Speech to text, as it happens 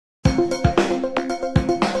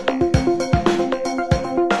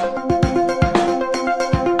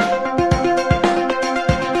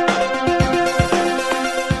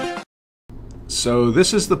So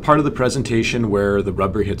this is the part of the presentation where the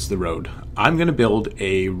rubber hits the road. I'm going to build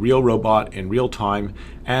a real robot in real time,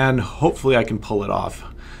 and hopefully I can pull it off.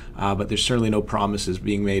 But there's certainly no promises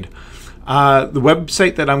being made. The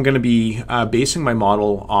website that I'm going to be basing my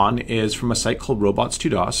model on is from a site called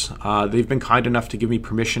Robots2DOS. They've been kind enough to give me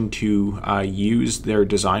permission to use their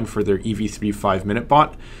design for their EV3 5-minute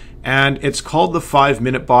bot. And it's called the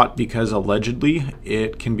 5-minute bot because allegedly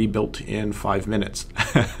it can be built in 5 minutes.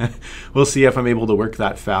 We'll see if I'm able to work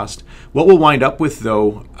that fast. What we'll wind up with,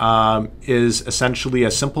 though, is essentially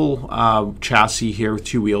a simple chassis here with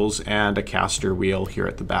 2 wheels and a caster wheel here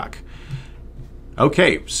at the back.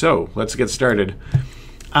 Okay, so let's get started.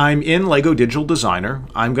 I'm in LEGO Digital Designer.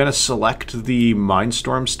 I'm going to select the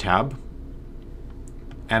Mindstorms tab,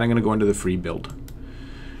 and I'm going to go into the free build.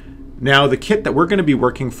 Now, the kit that we're going to be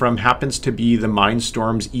working from happens to be the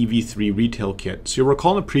Mindstorms EV3 retail kit. So you'll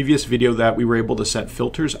recall in a previous video that we were able to set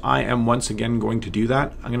filters. I am once again going to do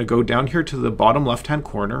that. I'm going to go down here to the bottom left-hand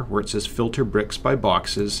corner where it says Filter Bricks by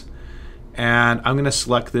Boxes. And I'm going to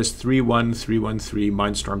select this 31313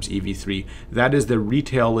 Mindstorms EV3. That is the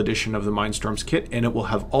retail edition of the Mindstorms kit, and it will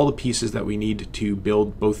have all the pieces that we need to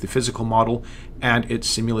build both the physical model and its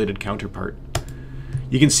simulated counterpart.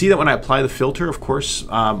 You can see that when I apply the filter, of course,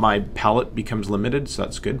 my palette becomes limited, so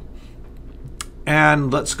that's good.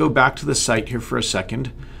 And let's go back to the site here for a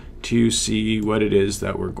second to see what it is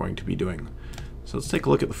that we're going to be doing. So let's take a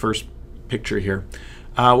look at the first picture here.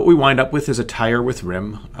 What we wind up with is a tire with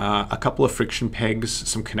rim, a couple of friction pegs,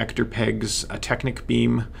 some connector pegs, a Technic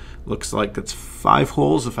beam. Looks like it's 5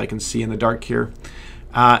 holes if I can see in the dark here.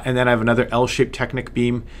 And then I have another L-shaped Technic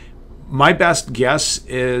beam. My best guess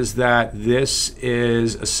is that this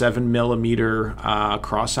is a 7mm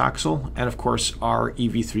cross axle, and of course our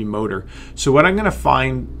EV3 motor. So what I'm going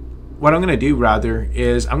to do rather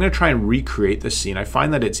is I'm going to try and recreate this scene. I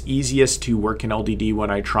find that it's easiest to work in LDD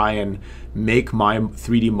when I try and make my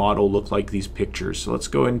 3D model look like these pictures. So let's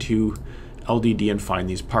go into LDD and find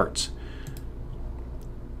these parts.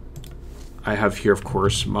 I have here, of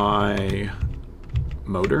course, my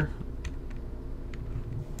motor.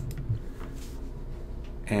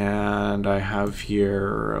 And I have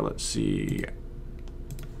here, let's see,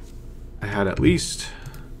 I had at least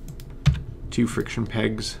 2 friction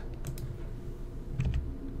pegs,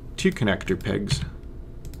 2 connector pegs.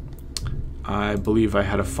 I believe I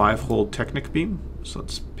had a 5-hole Technic beam, so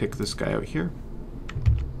let's pick this guy out here.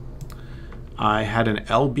 I had an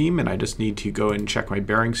L beam, and I just need to go and check my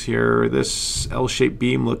bearings here. This L-shaped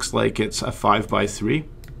beam looks like it's a 5x3.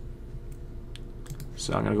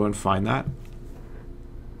 So I'm going to go and find that.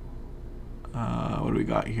 What do we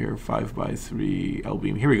got here? 5x3 L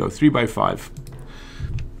beam. Here we go, 3x5.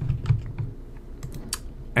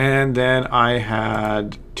 And then I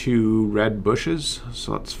had 2 red bushes.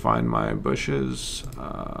 So let's find my bushes.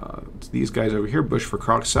 It's these guys over here, bush for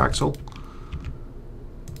cross axle.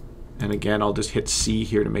 And again, I'll just hit C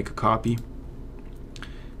here to make a copy.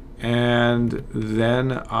 And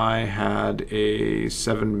then I had a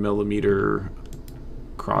 7mm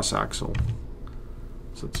cross axle.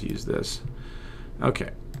 So let's use this.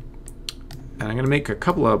 Okay, and I'm going to make a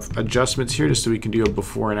couple of adjustments here just so we can do a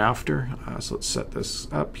before and after. So let's set this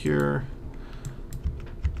up here.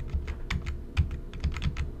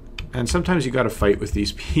 And sometimes you got to fight with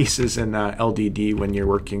these pieces in LDD when you're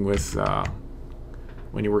working with the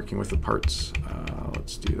parts.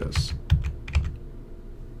 Let's do this.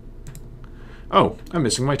 Oh, I'm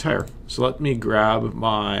missing my tire. So let me grab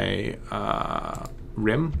my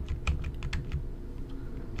rim.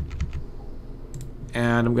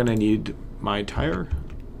 And I'm going to need my tire.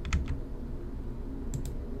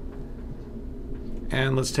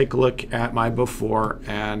 And let's take a look at my before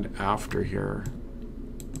and after here.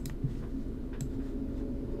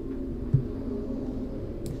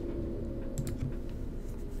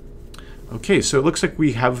 Okay, so it looks like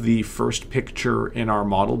we have the first picture in our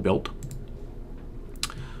model built.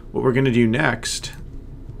 What we're going to do next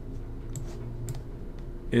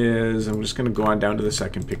is I'm just going to go on down to the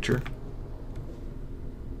second picture.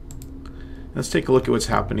 Let's take a look at what's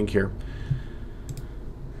happening here.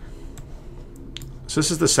 So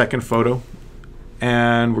this is the second photo,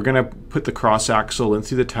 and we're going to put the cross axle in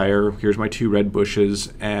through the tire. Here's my 2 red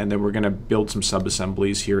bushes, and then we're going to build some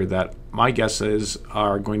sub-assemblies here that my guess is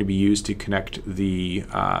are going to be used to connect the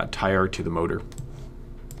tire to the motor.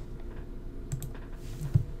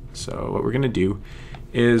 So what we're going to do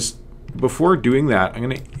is, before doing that, I'm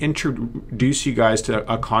going to introduce you guys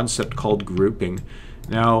to a concept called grouping.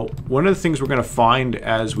 Now, one of the things we're going to find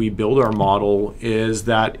as we build our model is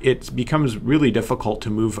that it becomes really difficult to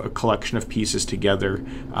move a collection of pieces together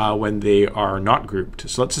when they are not grouped.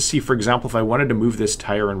 So let's just see, for example, if I wanted to move this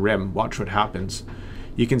tire and rim, watch what happens.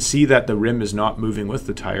 You can see that the rim is not moving with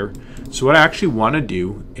the tire. So what I actually want to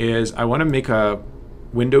do is I want to make a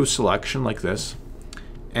window selection like this.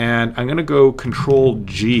 And I'm going to go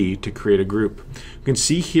Control-G to create a group. You can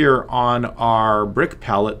see here on our brick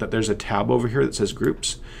palette that there's a tab over here that says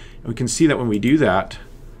Groups. And we can see that when we do that,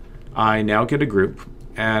 I now get a group.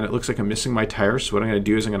 And it looks like I'm missing my tire. So what I'm going to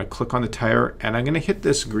do is I'm going to click on the tire, and I'm going to hit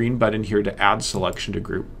this green button here to add selection to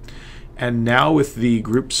group. And now with the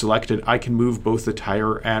group selected, I can move both the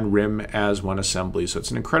tire and rim as one assembly. So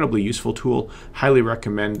it's an incredibly useful tool. Highly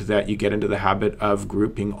recommend that you get into the habit of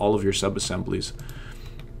grouping all of your sub-assemblies.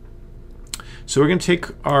 So we're going to take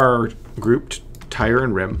our grouped tire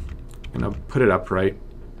and rim. I'm going to put it upright.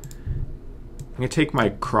 I'm going to take my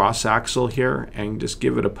cross axle here and just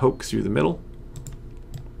give it a poke through the middle.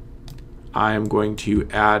 I'm going to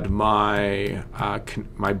add my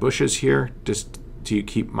my bushes here just to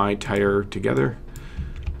keep my tire together.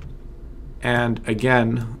 And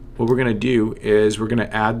again, what we're going to do is we're going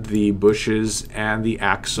to add the bushes and the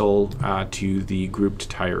axle to the grouped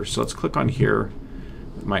tire. So let's click on here.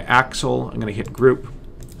 My axle, I'm going to hit group,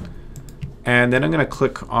 and then I'm going to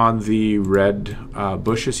click on the red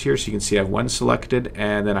bushes here, so you can see I have one selected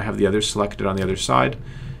and then I have the other selected on the other side,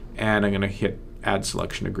 and I'm going to hit add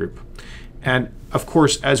selection to group. And of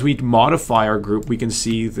course, as we modify our group, we can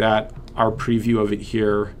see that our preview of it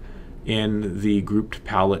here in the grouped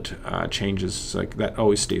palette changes, so like that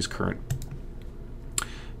always stays current.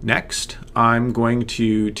 Next, I'm going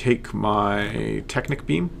to take my Technic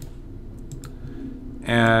beam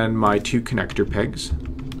and my two connector pegs,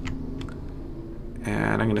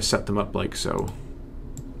 and I'm going to set them up like so.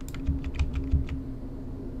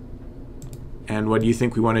 And what do you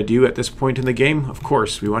think we want to do at this point in the game? Of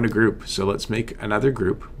course, we want to group. So let's make another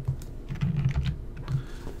group.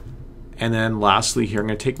 And then lastly here, I'm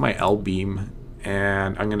going to take my L-beam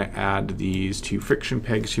and I'm going to add these two friction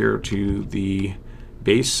pegs here to the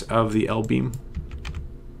base of the L-beam.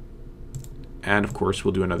 And of course,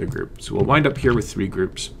 we'll do another group. So we'll wind up here with 3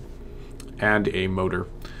 groups and a motor.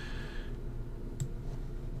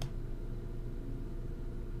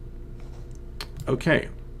 Okay.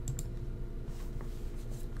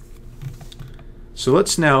 So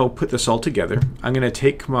let's now put this all together. I'm going to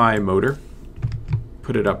take my motor,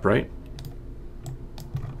 put it upright.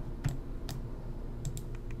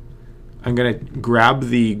 I'm going to grab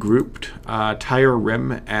the grouped tire,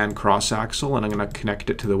 rim, and cross axle, and I'm going to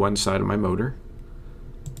connect it to the one side of my motor.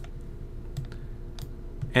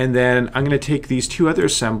 And then I'm going to take these 2 other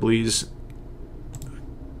assemblies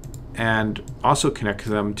and also connect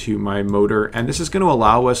them to my motor. And this is going to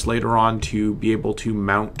allow us later on to be able to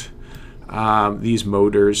mount these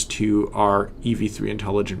motors to our EV3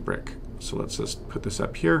 intelligent brick. So let's just put this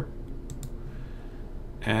up here.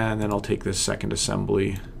 And then I'll take this second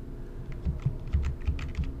assembly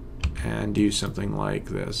and do something like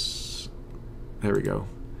this. There we go.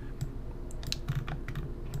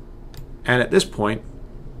 And at this point,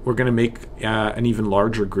 we're going to make an even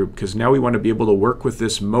larger group, because now we want to be able to work with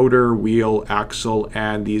this motor, wheel, axle,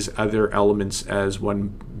 and these other elements as one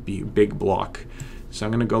big block. So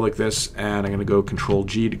I'm going to go like this, and I'm going to go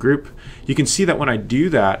Control-G to group. You can see that when I do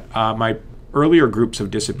that, my earlier groups have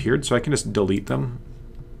disappeared, so I can just delete them.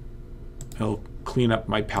 It'll clean up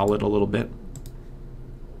my palette a little bit.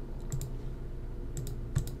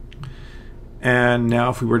 And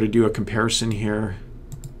now if we were to do a comparison here,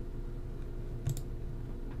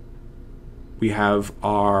 we have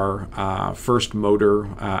our first motor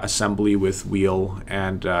assembly with wheel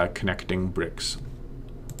and connecting bricks.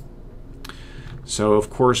 So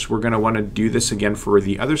of course we're going to want to do this again for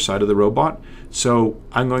the other side of the robot. So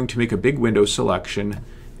I'm going to make a big window selection,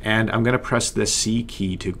 and I'm going to press the C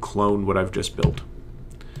key to clone what I've just built.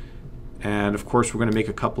 And of course we're going to make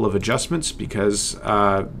a couple of adjustments, because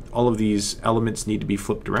all of these elements need to be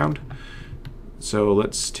flipped around. So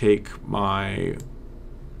let's take my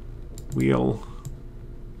wheel,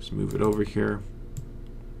 just move it over here.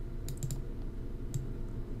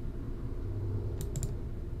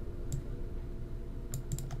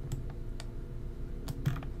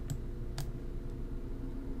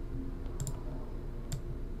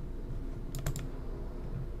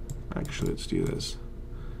 Actually, let's do this.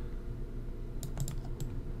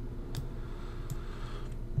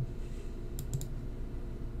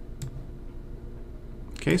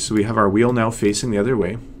 Okay, so we have our wheel now facing the other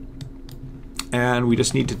way. And we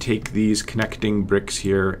just need to take these connecting bricks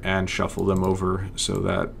here and shuffle them over so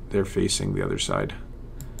that they're facing the other side.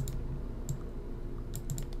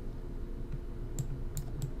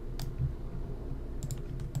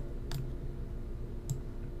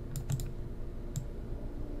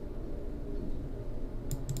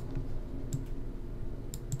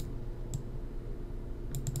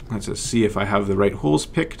 Let's just see if I have the right holes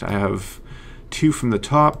picked. I have 2 from the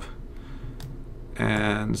top,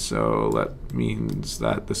 and so that means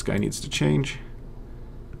that this guy needs to change.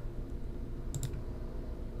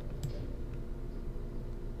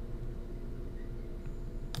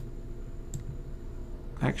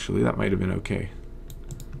 Actually, that might have been okay.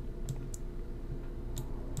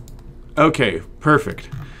 Okay, perfect.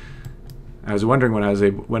 I was wondering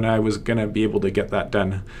when I was gonna be able to get that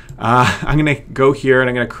done. I'm gonna go here and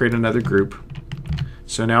I'm gonna create another group.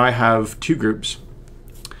 So now I have 2 groups,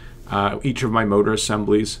 each of my motor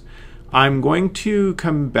assemblies. I'm going to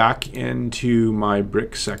come back into my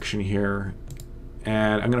brick section here,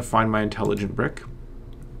 and I'm gonna find my intelligent brick.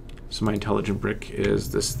 So my intelligent brick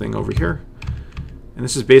is this thing over here. And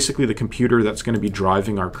this is basically the computer that's going to be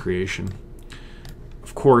driving our creation.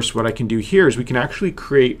 Of course, what I can do here is we can actually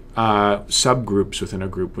create subgroups within a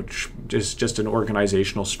group, which is just an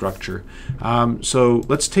organizational structure. So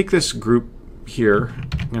let's take this group here.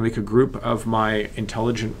 I'm going to make a group of my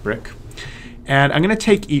intelligent brick. And I'm going to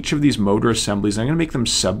take each of these motor assemblies and I'm going to make them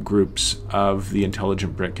subgroups of the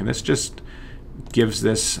intelligent brick. And this just gives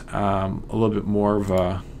this a little bit more of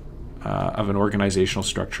an organizational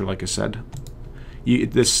structure, like I said.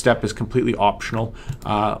 This step is completely optional.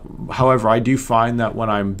 However, I do find that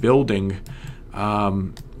when I'm building,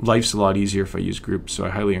 life's a lot easier if I use groups, so I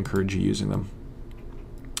highly encourage you using them.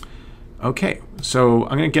 Okay, so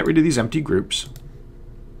I'm going to get rid of these empty groups.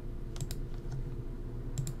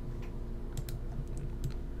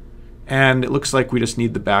 And it looks like we just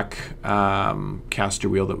need the back caster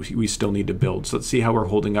wheel that we still need to build. So let's see how we're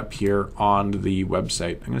holding up here on the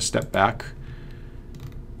website. I'm going to step back.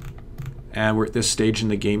 And we're at this stage in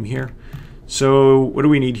the game here. So what do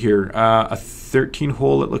we need here? A 13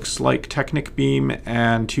 hole, it looks like, Technic beam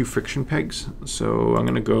and 2 friction pegs. So I'm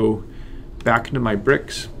going to go back into my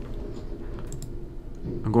bricks.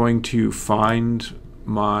 I'm going to find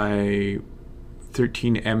my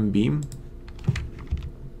 13M beam.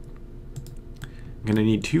 I'm going to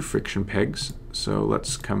need 2 friction pegs. So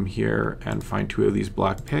let's come here and find 2 of these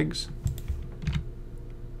black pegs.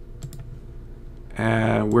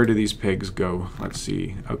 And where do these pegs go? Let's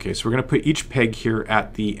see. Okay, so we're going to put each peg here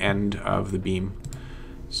at the end of the beam.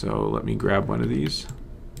 So let me grab one of these.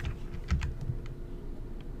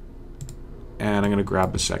 And I'm going to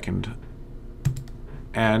grab a second.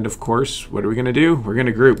 And of course, what are we going to do? We're going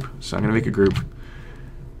to group. So I'm going to make a group.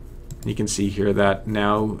 You can see here that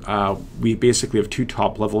now we basically have 2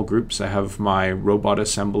 top level groups. I have my robot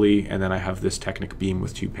assembly, and then I have this Technic beam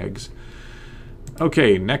with 2 pegs.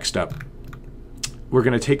 Okay, next up. We're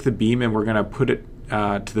going to take the beam and we're going to put it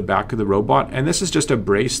to the back of the robot. And this is just a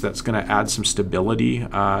brace that's going to add some stability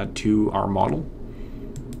to our model.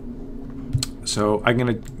 So I'm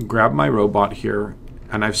going to grab my robot here,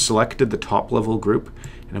 and I've selected the top level group,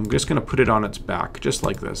 and I'm just going to put it on its back, just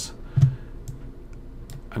like this.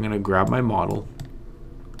 I'm going to grab my model,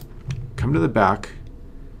 come to the back,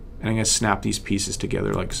 and I'm going to snap these pieces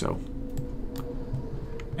together like so.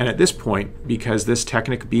 And at this point, because this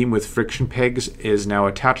Technic beam with friction pegs is now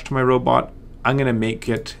attached to my robot, I'm going to make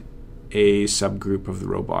it a subgroup of the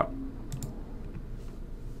robot.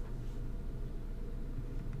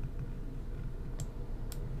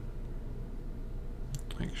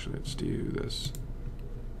 Actually, let's do this.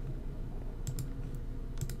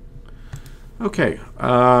 Okay,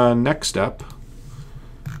 next up,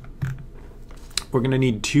 we're going to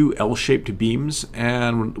need 2 L-shaped beams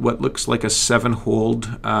and what looks like a 7-hole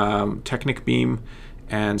Technic beam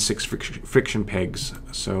and 6 friction pegs.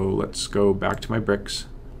 So let's go back to my bricks.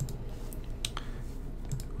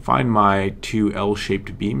 Find my 2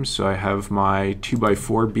 L-shaped beams. So I have my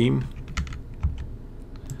 2x4 beam.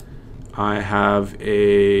 I have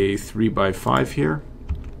a 3x5 here.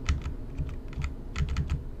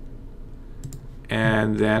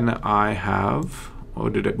 And then I have,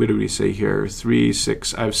 what did we say here? 3,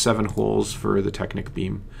 6, I have 7 holes for the Technic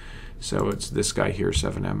beam. So it's this guy here,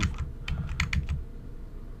 7M.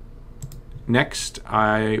 Next,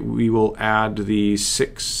 we will add the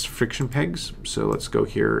 6 friction pegs. So let's go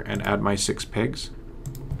here and add my 6 pegs.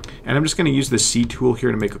 And I'm just going to use the C tool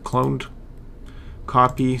here to make a cloned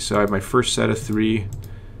copy. So I have my first set of 3,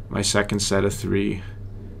 my second set of 3,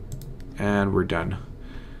 and we're done.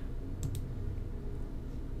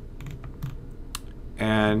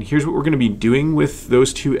 And here's what we're going to be doing with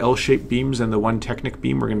those 2 L-shaped beams and the 1 Technic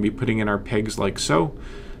beam. We're going to be putting in our pegs like so.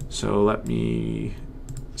 So let me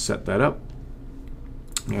set that up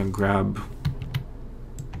and grab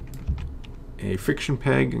a friction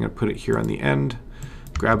peg. I'm going to put it here on the end.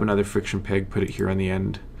 Grab another friction peg, put it here on the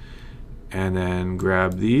end. And then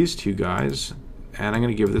grab these 2 guys And I'm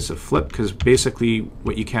going to give this a flip because basically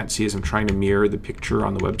what you can't see is I'm trying to mirror the picture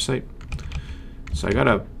on the website. So I got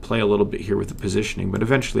to play a little bit here with the positioning, but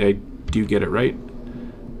eventually I do get it right.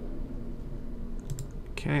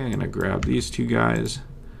 Okay, I'm going to grab these two guys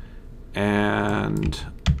and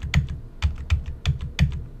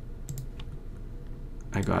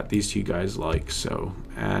I got these two guys like so.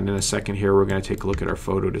 And in a second here we're going to take a look at our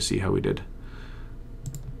photo to see how we did.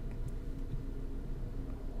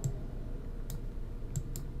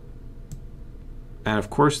 And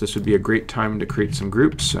of course this would be a great time to create some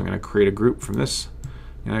groups. So I'm going to create a group from this.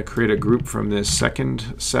 I'm going to create a group from this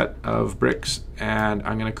second set of bricks, and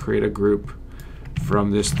I'm going to create a group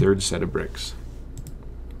from this third set of bricks.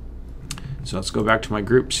 So let's go back to my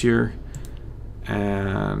groups here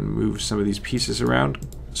and move some of these pieces around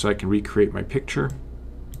so I can recreate my picture.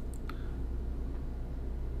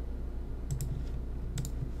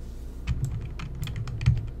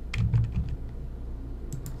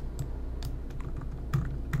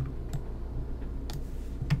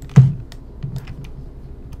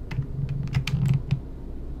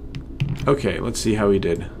 Okay, let's see how we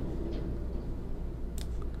did.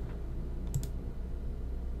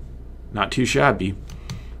 Not too shabby.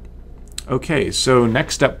 Okay, so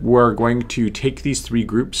next up we're going to take these three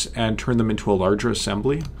groups and turn them into a larger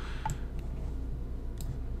assembly.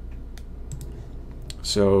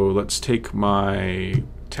 So let's take my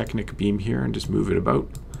Technic beam here and just move it about.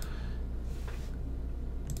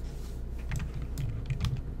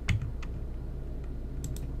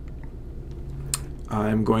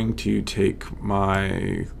 I'm going to take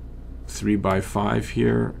my 3x5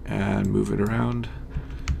 here and move it around.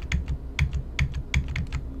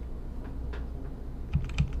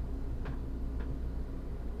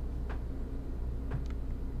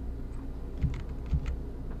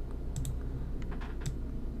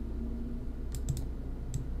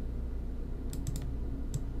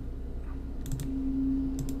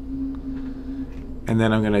 And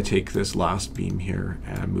then I'm going to take this last beam here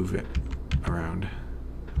and move it around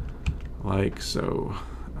like so.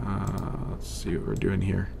 Let's see what we're doing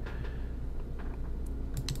here.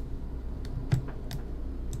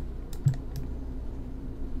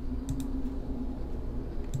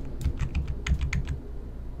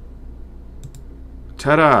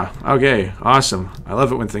 Ta-da! Okay, awesome. I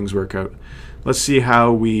love it when things work out. Let's see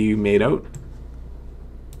how we made out.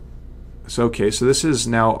 So, okay, so this is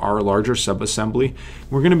now our larger subassembly.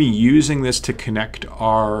 We're going to be using this to connect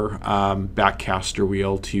our back caster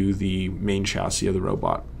wheel to the main chassis of the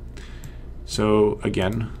robot. So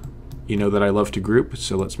again, you know that I love to group,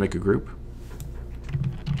 so let's make a group.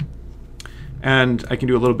 And I can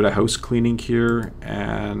do a little bit of house cleaning here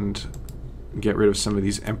and get rid of some of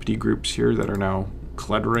these empty groups here that are now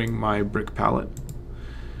cluttering my brick palette.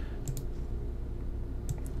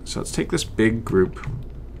 So let's take this big group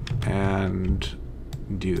and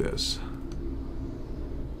do this.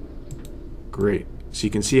 Great. So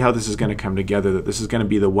you can see how this is going to come together, that this is going to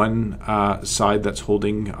be the one side that's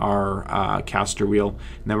holding our caster wheel,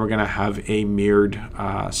 and then we're going to have a mirrored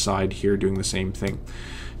side here doing the same thing.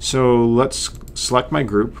 So let's select my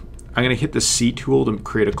group. I'm going to hit the C tool to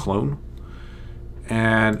create a clone,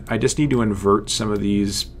 and I just need to invert some of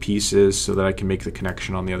these pieces so that I can make the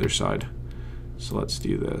connection on the other side. So let's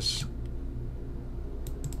do this.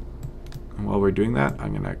 And while we're doing that,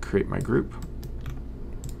 I'm going to create my group.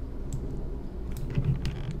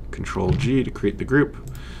 Control G to create the group.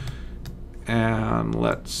 And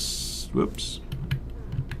let's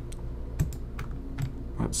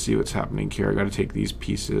see what's happening here. I got to take these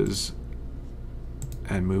pieces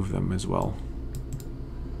and move them as well.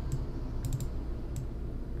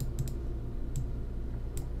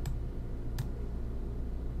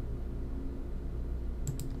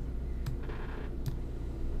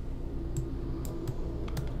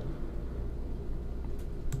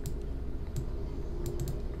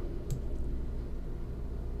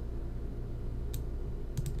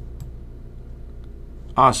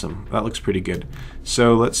 Awesome, that looks pretty good.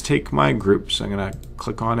 So let's take my group. So I'm going to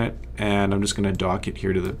click on it, and I'm just going to dock it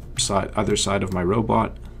here to the other side of my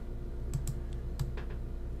robot.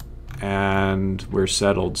 And we're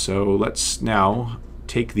settled. So let's now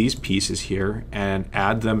take these pieces here and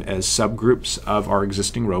add them as subgroups of our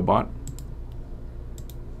existing robot.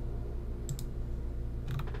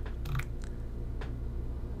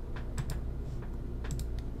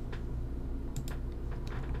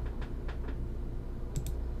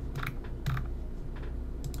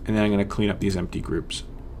 And then I'm going to clean up these empty groups.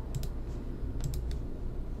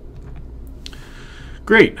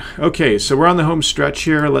 Great. Okay, so we're on the home stretch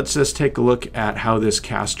here. Let's just take a look at how this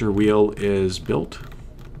caster wheel is built.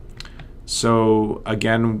 So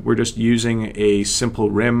again, we're just using a simple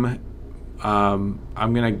rim. I'm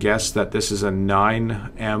going to guess that this is a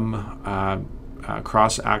 9M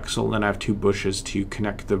cross axle, and I have 2 bushes to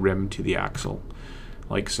connect the rim to the axle,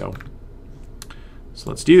 like so. So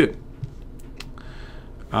let's do it.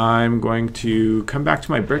 I'm going to come back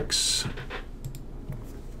to my bricks,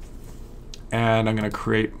 and I'm going to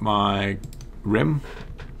create my rim.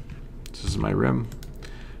 This is my rim.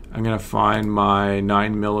 I'm going to find my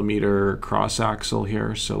 9mm cross axle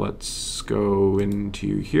here. So let's go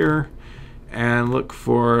into here and look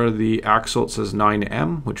for the axle. It says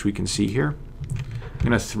 9M, which we can see here. I'm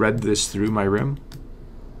going to thread this through my rim.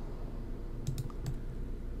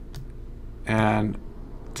 And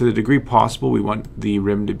to the degree possible, we want the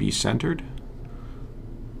rim to be centered.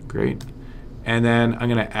 Great. And then I'm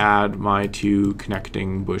going to add my 2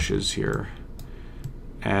 connecting bushes here.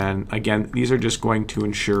 And again, these are just going to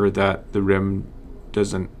ensure that the rim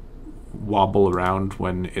doesn't wobble around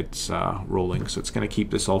when it's rolling. So it's going to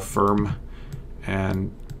keep this all firm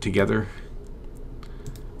and together.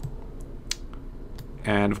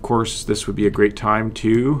 And of course, this would be a great time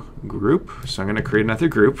to group. So I'm going to create another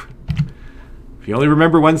group. If you only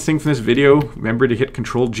remember one thing from this video, remember to hit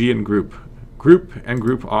Control-G and group. Group and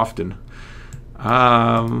group often.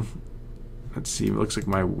 Let's see, it looks like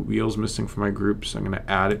my wheel's missing from my group, so I'm going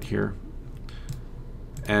to add it here.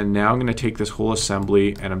 And now I'm going to take this whole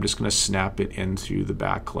assembly and I'm just going to snap it in through the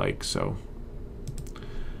back like so.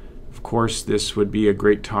 Of course, this would be a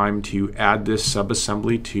great time to add this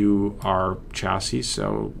sub-assembly to our chassis.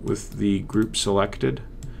 So with the group selected,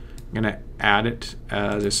 I'm going to add it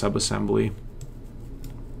as a sub-assembly.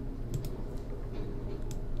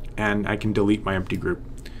 And I can delete my empty group.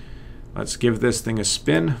 Let's give this thing a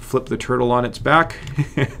spin, flip the turtle on its back.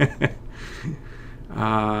 There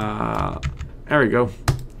we go.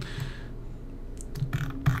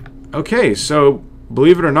 Okay, so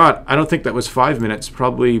believe it or not, I don't think that was 5 minutes,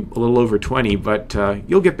 probably a little over 20, but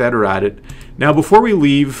you'll get better at it. Now, before we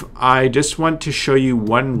leave, I just want to show you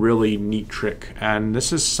one really neat trick. And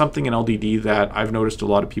this is something in LDD that I've noticed a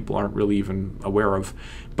lot of people aren't really even aware of.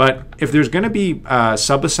 But if there's going to be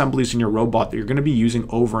sub-assemblies in your robot that you're going to be using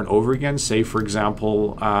over and over again, say, for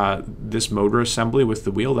example, this motor assembly with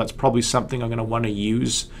the wheel, that's probably something I'm going to want to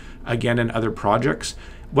use again in other projects.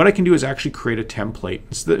 What I can do is actually create a template.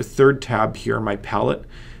 It's the 3rd tab here on my palette.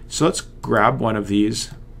 So let's grab one of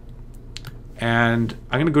these. And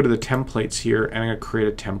I'm going to go to the templates here, and I'm going to create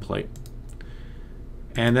a template.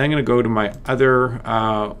 And then I'm going to go to my other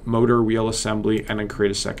motor wheel assembly and then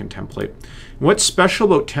create a second template. And what's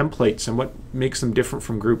special about templates and what makes them different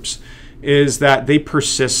from groups is that they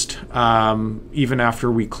persist even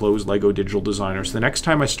after we close LEGO Digital Designer. So the next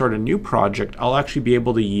time I start a new project, I'll actually be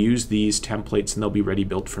able to use these templates and they'll be ready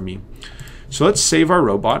built for me. So let's save our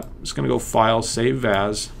robot. I'm just going to go File, Save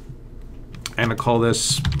As. I'm going to call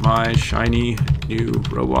this my shiny new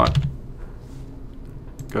robot.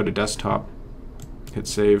 Go to Desktop. Hit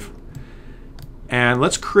save. And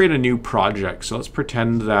let's create a new project. So let's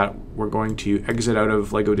pretend that we're going to exit out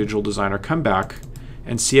of LEGO Digital Designer, come back,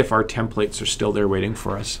 and see if our templates are still there waiting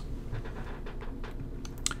for us.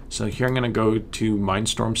 So here I'm going to go to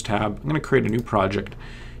Mindstorms tab. I'm going to create a new project.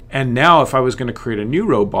 And now if I was going to create a new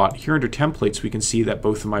robot, here under templates we can see that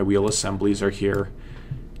both of my wheel assemblies are here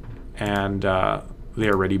and they are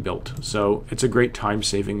already built. So it's a great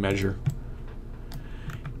time-saving measure.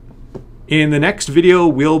 In the next video,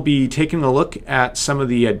 we'll be taking a look at some of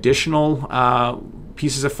the additional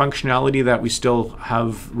pieces of functionality that we still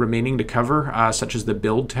have remaining to cover, such as the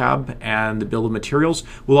Build tab and the Bill of Materials.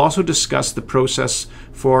 We'll also discuss the process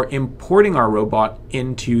for importing our robot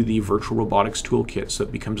into the Virtual Robotics Toolkit so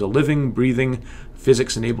it becomes a living, breathing,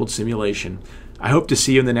 physics-enabled simulation. I hope to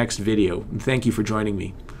see you in the next video, and thank you for joining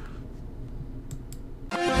me.